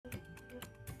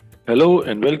Hello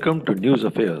and welcome to News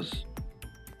Affairs.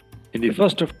 In the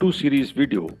first of two series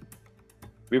video,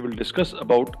 we will discuss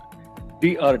about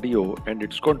DRDO and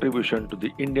its contribution to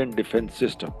the Indian defense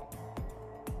system.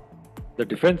 The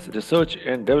Defense Research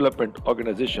and Development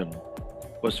Organization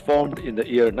was formed in the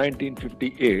year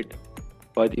 1958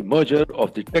 by the merger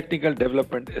of the Technical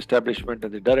Development Establishment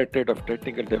and the Directorate of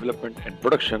Technical Development and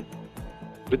Production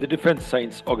with the Defense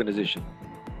Science Organization.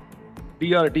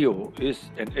 DRDO is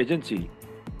an agency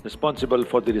responsible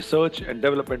for the research and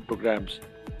development programs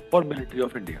for Military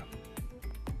of India.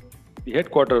 The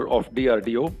headquarters of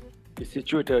DRDO is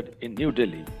situated in New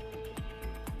Delhi.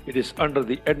 It is under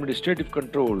the administrative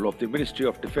control of the Ministry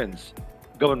of Defence,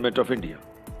 Government of India.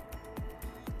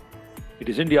 It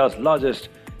is India's largest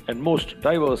and most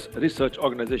diverse research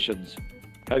organizations,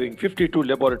 having 52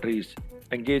 laboratories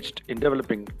engaged in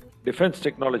developing defense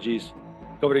technologies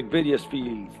covering various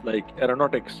fields like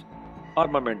aeronautics,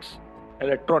 armaments,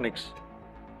 electronics,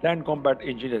 land combat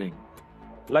engineering,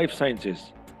 life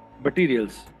sciences,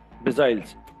 materials,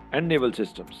 missiles, and naval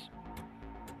systems.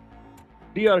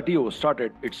 DRDO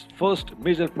started its first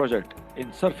major project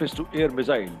in surface-to-air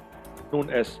missile known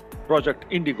as Project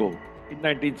Indigo in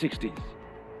 1960s.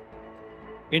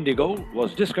 Indigo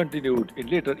was discontinued in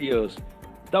later years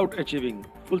without achieving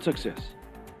full success.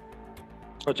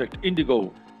 Project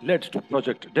Indigo led to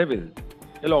Project Devil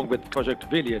along with Project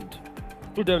Valiant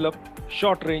to develop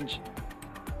short-range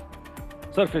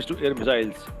surface-to-air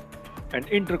missiles and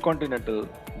intercontinental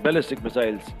ballistic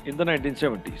missiles in the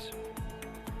 1970s.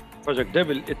 Project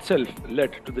Devil itself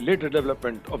led to the later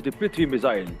development of the Prithvi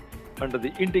missile under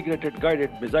the Integrated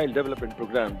Guided Missile Development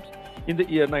Programs in the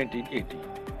year 1980.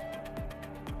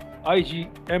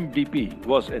 IGMDP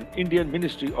was an Indian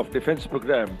Ministry of Defence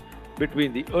program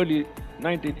between the early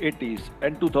 1980s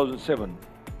and 2007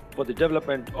 for the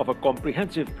development of a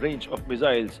comprehensive range of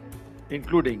missiles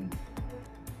including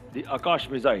the Akash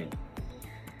missile,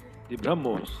 the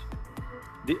BrahMos,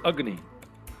 the Agni,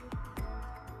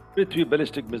 Prithvi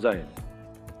ballistic missile,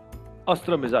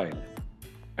 Astra missile,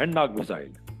 and Nag missile.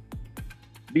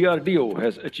 DRDO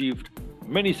has achieved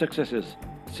many successes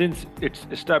since its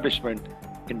establishment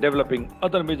in developing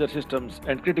other major systems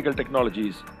and critical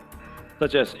technologies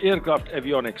such as aircraft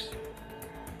avionics,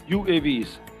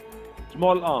 UAVs,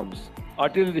 small arms,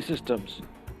 artillery systems,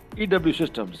 EW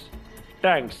systems,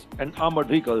 tanks and armored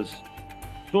vehicles,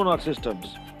 sonar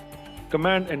systems,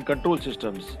 command and control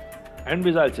systems, and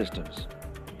missile systems.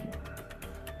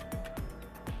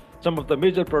 Some of the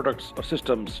major products or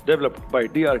systems developed by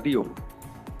DRDO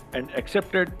and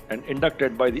accepted and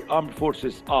inducted by the armed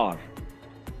forces are: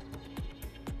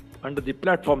 under the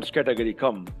platforms category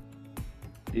come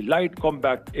the light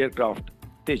combat aircraft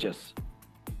Tejas,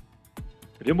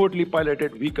 remotely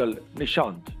piloted vehicle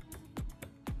Nishant,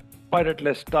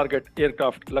 pilotless target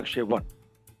aircraft Lakshya 1,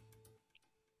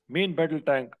 main battle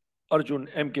tank Arjun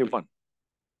Mk1,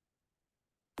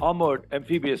 armored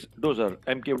amphibious dozer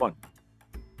Mk1,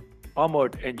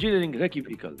 armored engineering recce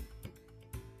vehicle,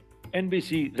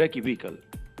 NBC recce vehicle,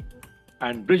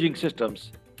 and bridging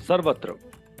systems Sarvatra.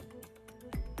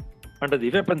 Under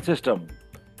the weapon system,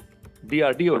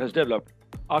 DRDO has developed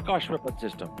Akash weapon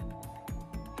system,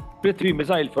 Prithvi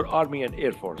missile for Army and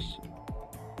Air Force,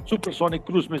 supersonic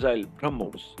cruise missile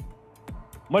BrahMos,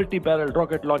 multi-barrel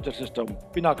rocket launcher system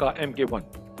Pinaka Mk1,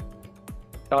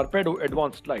 torpedo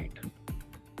advanced light,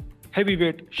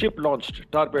 heavyweight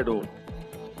ship-launched torpedo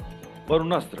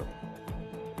Varunastra.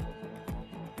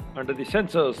 Under the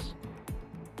sensors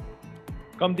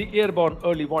come the airborne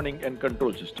early warning and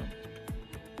control system,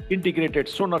 integrated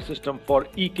sonar system for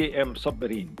EKM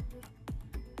submarine,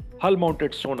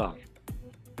 hull-mounted sonar,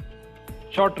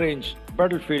 short-range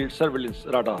battlefield surveillance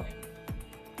radar,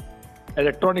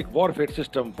 electronic warfare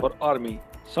system for Army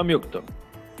Samyukta,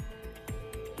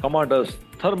 Commander's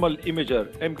thermal imager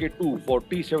Mk2 for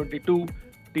T-72,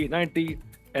 T-90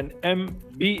 and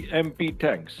MBMP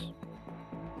tanks,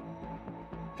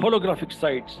 holographic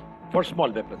sights for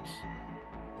small weapons.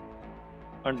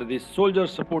 Under the soldier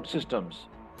support systems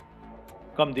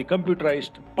come the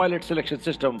computerized pilot selection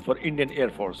system for Indian Air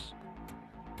Force,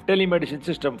 telemedicine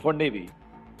system for Navy,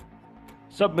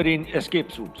 submarine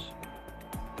escape suits.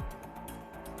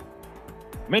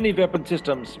 Many weapon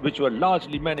systems which were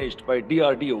largely managed by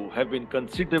DRDO have been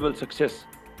considerable success,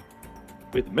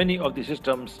 with many of the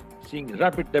systems seeing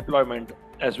rapid deployment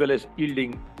as well as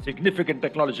yielding significant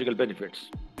technological benefits.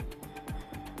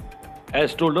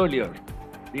 As told earlier,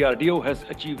 DRDO has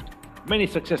achieved many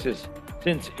successes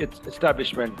since its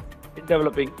establishment in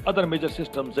developing other major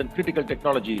systems and critical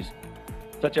technologies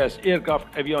such as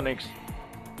aircraft avionics,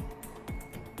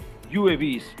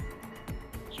 UAVs,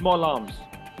 small arms,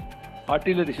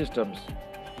 artillery systems,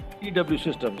 EW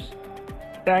systems,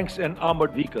 tanks and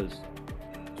armored vehicles,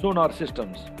 sonar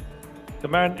systems,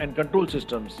 command and control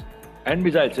systems, and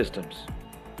missile systems.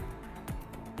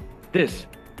 This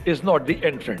is not the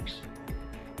end, friends.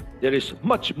 There is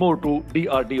much more to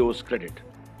DRDO's credit.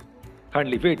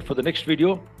 Kindly wait for the next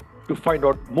video to find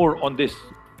out more on this.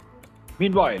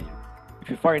 Meanwhile, if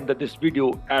you find that this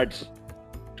video adds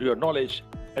to your knowledge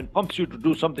and pumps you to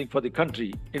do something for the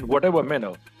country in whatever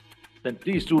manner, then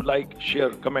please do like, share,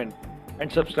 comment,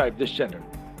 and subscribe this channel.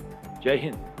 Jai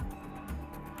Hind.